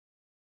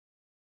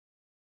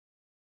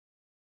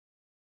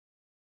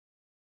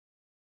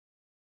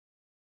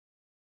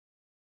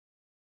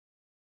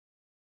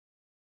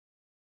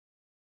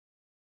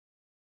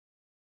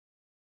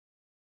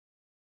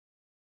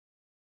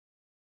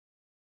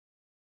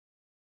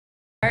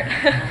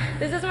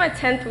This is my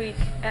 10th week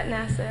at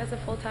NASA as a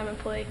full-time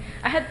employee.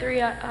 I had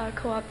 3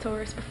 co-op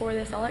tours before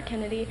this, all at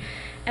Kennedy,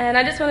 and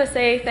I just want to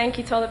say thank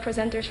you to all the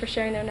presenters for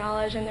sharing their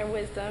knowledge and their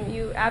wisdom.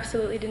 You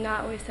absolutely did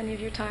not waste any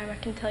of your time. I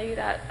can tell you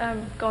that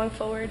going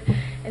forward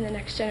in the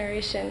next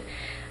generation.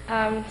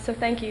 So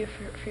thank you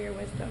for your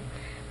wisdom.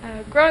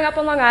 Growing up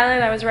on Long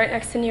Island, I was right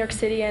next to New York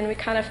City, and we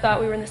kind of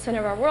thought we were in the center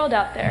of our world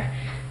out there.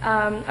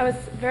 I was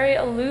very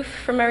aloof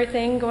from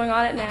everything going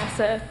on at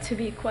NASA, to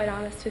be quite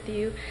honest with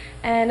you,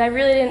 and I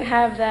really didn't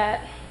have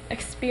that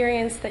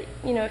experience that,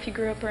 if you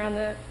grew up around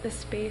the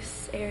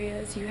space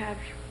areas, you have,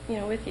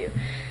 with you.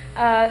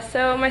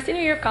 So my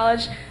senior year of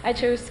college, I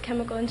chose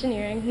chemical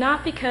engineering,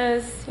 not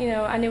because,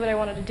 I knew what I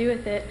wanted to do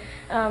with it.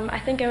 I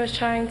think I was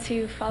trying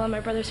to follow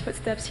my brother's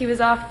footsteps. He was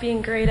off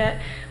being great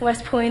at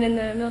West Point in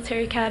the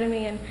military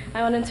academy, and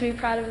I wanted him to be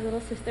proud of his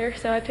little sister,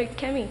 so I picked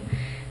chemie.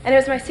 And it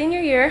was my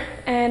senior year,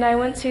 and I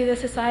went to the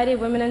Society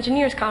of Women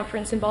Engineers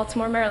Conference in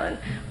Baltimore, Maryland,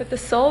 with the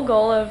sole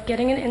goal of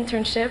getting an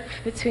internship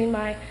between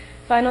my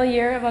final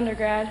year of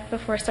undergrad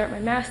before I start my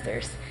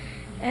master's.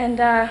 And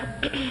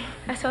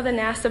I saw the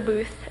NASA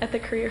booth at the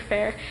career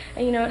fair,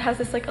 and it has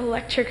this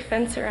electric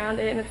fence around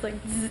it, and it's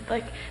zzz,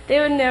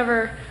 they would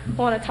never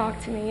want to talk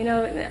to me.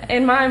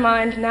 In my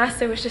mind,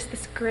 NASA was just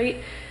this great,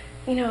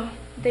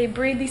 they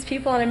breed these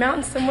people on a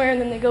mountain somewhere, and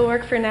then they go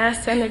work for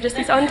NASA, and they're just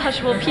these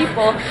untouchable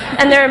people,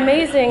 and they're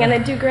amazing, and they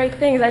do great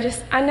things.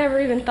 I never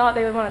even thought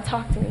they would want to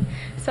talk to me.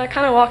 So I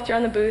kind of walked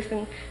around the booth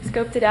and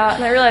scoped it out,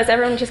 and I realized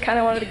everyone just kind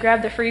of wanted to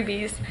grab the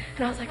freebies,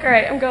 and I was like, all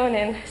right, I'm going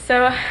in.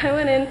 So I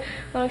went in,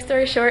 long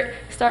story short,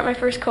 start my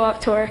first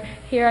co-op tour.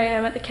 Here I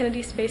am at the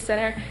Kennedy Space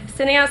Center,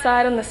 sitting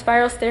outside on the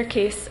spiral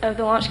staircase of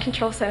the Launch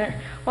Control Center,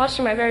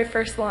 watching my very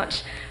first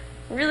launch.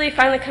 Really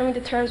finally coming to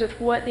terms with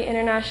what the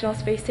International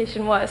Space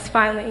Station was,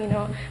 finally,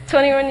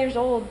 21 years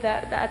old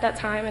at that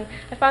time, and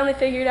I finally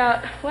figured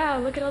out, wow,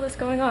 look at all this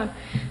going on.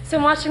 So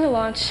I'm watching the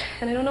launch,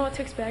 and I don't know what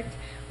to expect.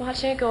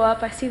 Watching it go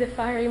up, I see the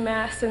fiery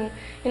mass, and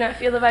I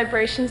feel the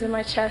vibrations in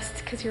my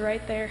chest, because you're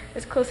right there,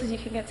 as close as you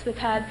can get to the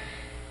pad.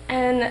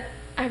 And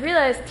I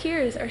realized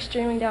tears are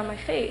streaming down my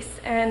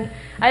face, and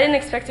I didn't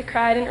expect to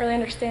cry, I didn't really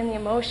understand the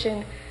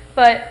emotion,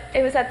 but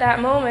it was at that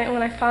moment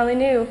when I finally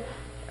knew,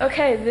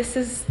 okay,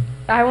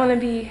 I want to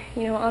be,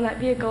 on that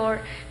vehicle,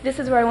 or this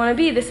is where I want to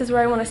be, this is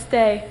where I want to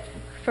stay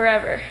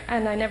forever,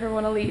 and I never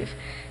want to leave.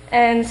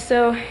 And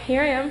so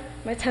here I am,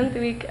 my 10th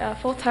week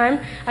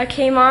full-time. I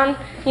came on,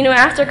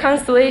 after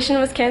Constellation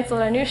was canceled,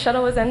 I knew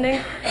Shuttle was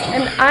ending,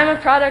 and I'm a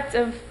product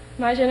of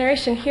my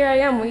generation. Here I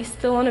am, we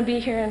still want to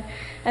be here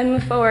and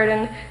move forward,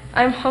 and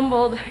I'm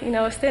humbled,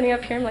 standing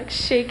up here, I'm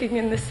shaking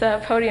in this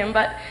podium,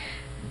 but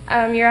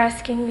you're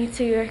asking me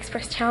to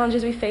express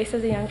challenges we face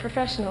as a young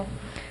professional.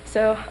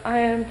 So I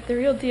am the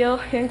real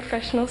deal, young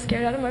professional,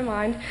 scared out of my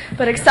mind,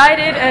 but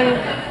excited, and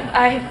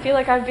I feel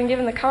like I've been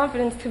given the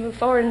confidence to move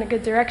forward in a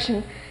good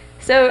direction.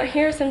 So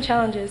here are some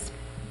challenges.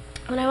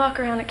 When I walk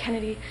around at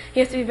Kennedy, you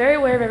have to be very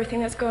aware of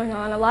everything that's going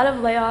on. A lot of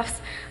layoffs,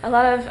 a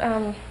lot of,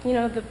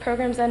 the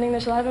program's ending,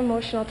 there's a lot of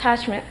emotional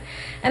attachment.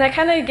 And I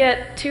kind of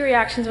get 2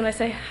 reactions when I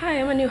say,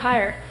 hi, I'm a new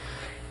hire.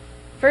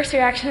 First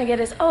reaction I get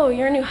is, oh,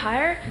 you're a new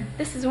hire?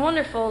 This is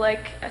wonderful,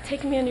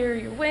 take me under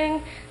your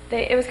wing.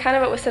 It was kind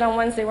of what was said on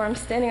Wednesday, where I'm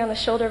standing on the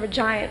shoulder of a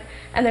giant,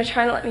 and they're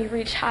trying to let me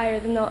reach higher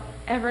than they'll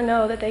ever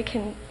know that they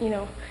can,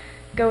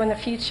 go in the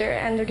future.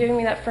 And they're giving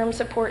me that firm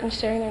support and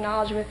sharing their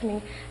knowledge with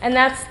me. And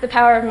that's the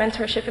power of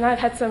mentorship. And I've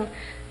had some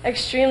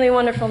extremely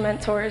wonderful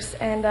mentors,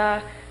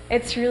 and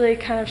it's really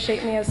kind of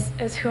shaped me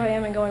as who I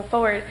am and going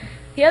forward.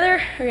 The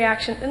other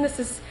reaction, and this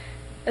is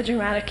a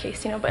dramatic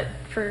case, but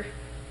for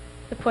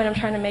the point I'm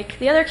trying to make,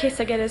 the other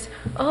case I get is,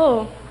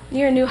 oh,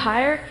 you're a new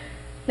hire?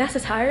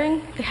 NASA's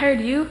hiring? They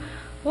hired you?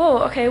 Whoa,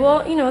 okay,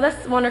 well,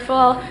 that's wonderful.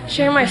 I'll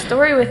share my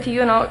story with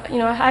you, and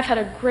I've had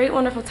a great,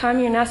 wonderful time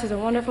here. NASA's a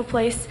wonderful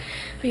place,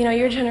 but,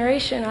 your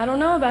generation, I don't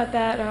know about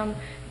that.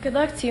 Good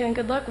luck to you, and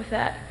good luck with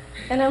that.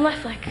 And I'm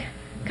left like,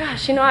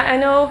 gosh, I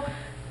know,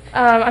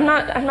 I'm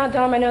not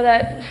dumb. I know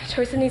that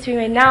choices need to be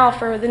made now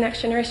for the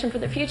next generation, for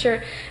the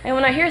future. And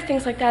when I hear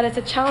things like that, it's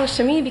a challenge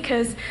to me,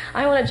 because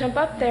I want to jump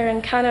up there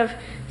and kind of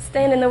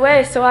stand in the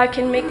way so I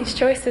can make these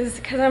choices,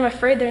 because I'm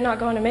afraid they're not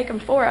going to make them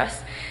for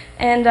us.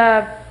 And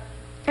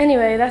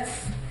anyway,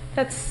 that's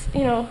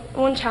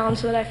one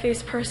challenge that I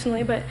face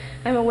personally, but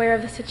I'm aware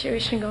of the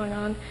situation going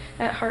on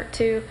at heart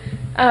too.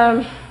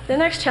 The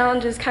next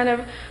challenge is kind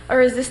of a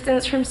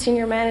resistance from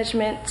senior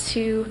management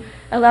to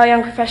allow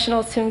young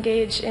professionals to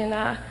engage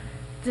in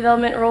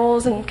development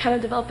roles and kind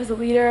of develop as a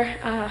leader.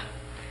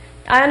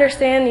 I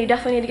understand you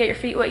definitely need to get your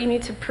feet wet. You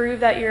need to prove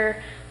that you're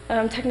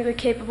technically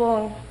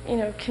capable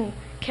and can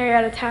carry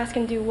out a task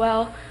and do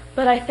well.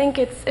 But I think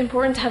it's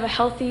important to have a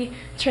healthy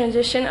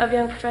transition of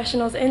young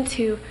professionals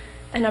into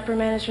an upper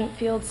management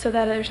field, so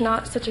that there's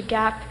not such a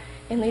gap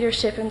in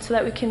leadership, and so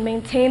that we can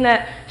maintain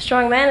that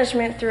strong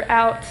management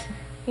throughout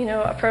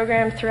a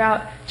program,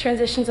 throughout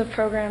transitions of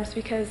programs,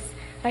 because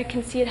I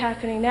can see it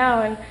happening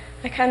now, and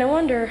I kind of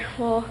wonder,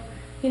 well,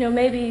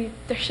 maybe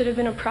there should have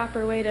been a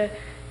proper way to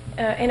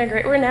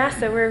integrate. We're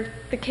NASA, we're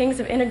the kings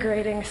of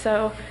integrating,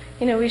 so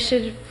we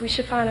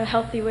should find a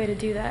healthy way to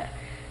do that.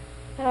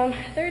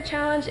 Third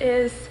challenge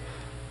is,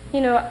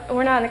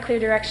 we're not in a clear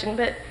direction,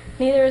 but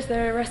neither is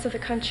the rest of the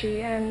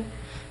country. And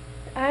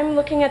I'm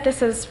looking at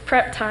this as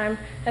prep time,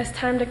 as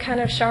time to kind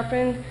of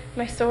sharpen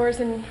my swords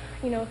and,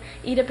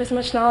 eat up as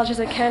much knowledge as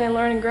I can and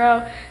learn and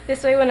grow.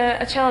 This way, when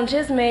a challenge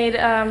is made,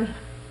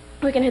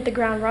 we can hit the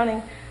ground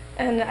running.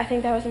 And I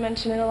think that was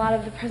mentioned in a lot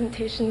of the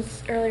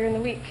presentations earlier in the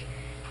week.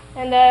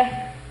 And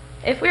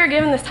if we are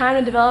given this time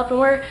to develop and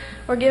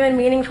we're given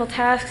meaningful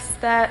tasks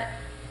that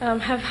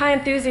have high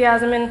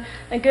enthusiasm and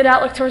a good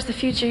outlook towards the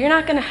future, you're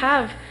not going to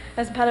have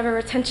as bad of a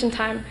retention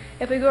time.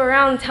 If we go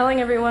around telling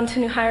everyone to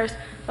new hires,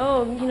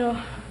 oh,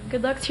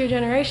 good luck to your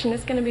generation,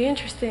 it's going to be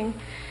interesting,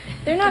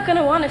 they're not going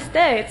to want to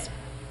stay. It's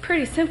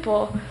pretty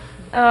simple.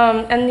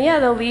 And yeah,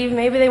 they'll leave.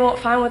 Maybe they won't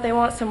find what they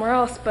want somewhere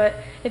else, but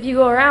if you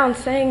go around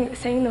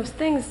saying those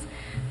things,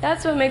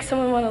 that's what makes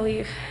someone want to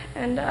leave.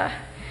 And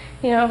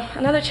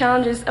another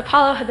challenge is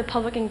Apollo had the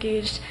public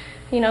engaged.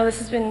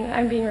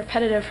 I'm being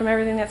repetitive from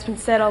everything that's been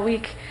said all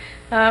week,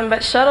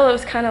 but Shuttle, it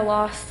was kind of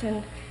lost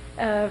and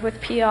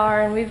with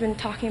PR, and we've been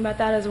talking about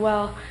that as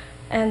well.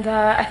 And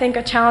I think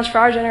a challenge for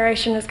our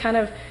generation is kind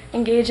of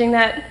engaging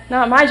that,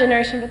 not my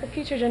generation, but the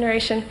future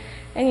generation.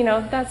 And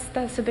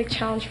that's a big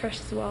challenge for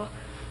us as well.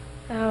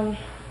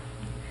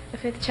 The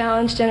fifth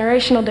challenge,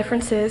 generational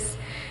differences.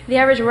 The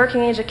average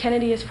working age of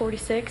Kennedy is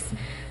 46,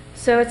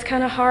 so it's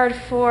kind of hard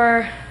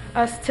for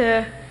us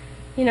to,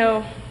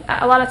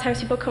 a lot of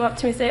times people come up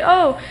to me and say,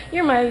 oh,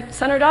 you're my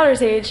son or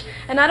daughter's age.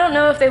 And I don't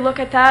know if they look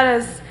at that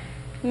as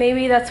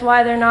maybe that's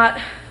why they're not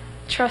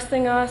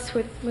trusting us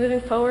with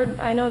moving forward.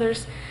 I know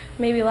there's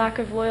maybe lack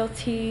of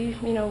loyalty.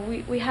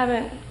 We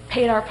haven't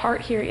paid our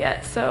part here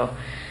yet, so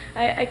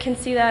I can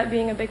see that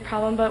being a big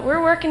problem. But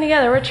we're working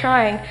together, we're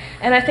trying.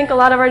 And I think a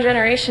lot of our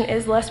generation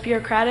is less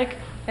bureaucratic,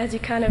 as you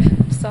kind of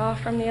saw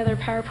from the other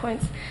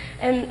PowerPoints.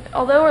 And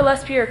although we're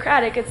less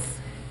bureaucratic, it's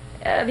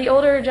the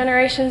older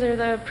generations or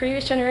the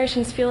previous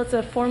generations feel it's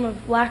a form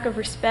of lack of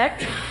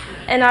respect,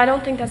 and I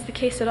don't think that's the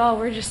case at all.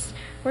 We're just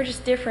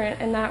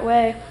different in that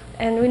way,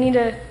 and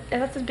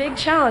and that's a big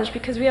challenge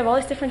because we have all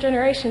these different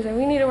generations, and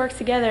we need to work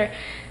together.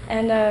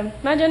 And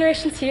my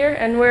generation's here,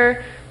 and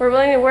we're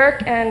willing to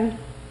work, and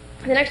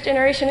the next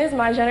generation is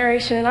my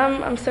generation, and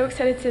I'm so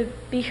excited to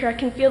be here. I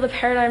can feel the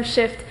paradigm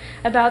shift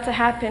about to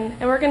happen,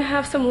 and we're going to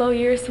have some low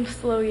years, some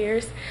slow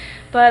years,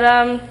 but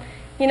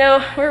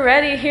we're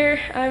ready here.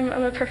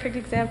 I'm a perfect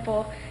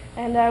example,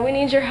 and we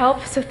need your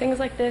help. So things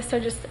like this are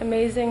just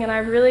amazing, and I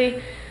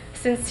really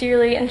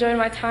sincerely enjoyed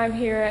my time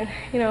here.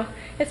 And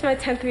it's my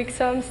 10th week,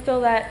 so I'm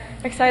still that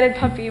excited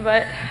puppy,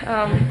 but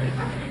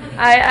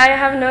I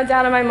have no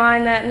doubt in my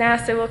mind that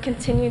NASA will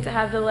continue to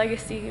have the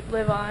legacy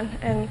live on,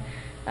 and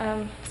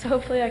so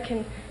hopefully I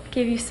can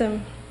give you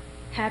some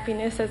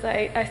happiness as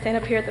I stand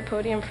up here at the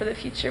podium for the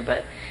future.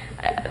 But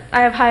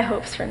I have high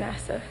hopes for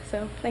NASA,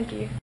 so thank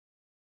you.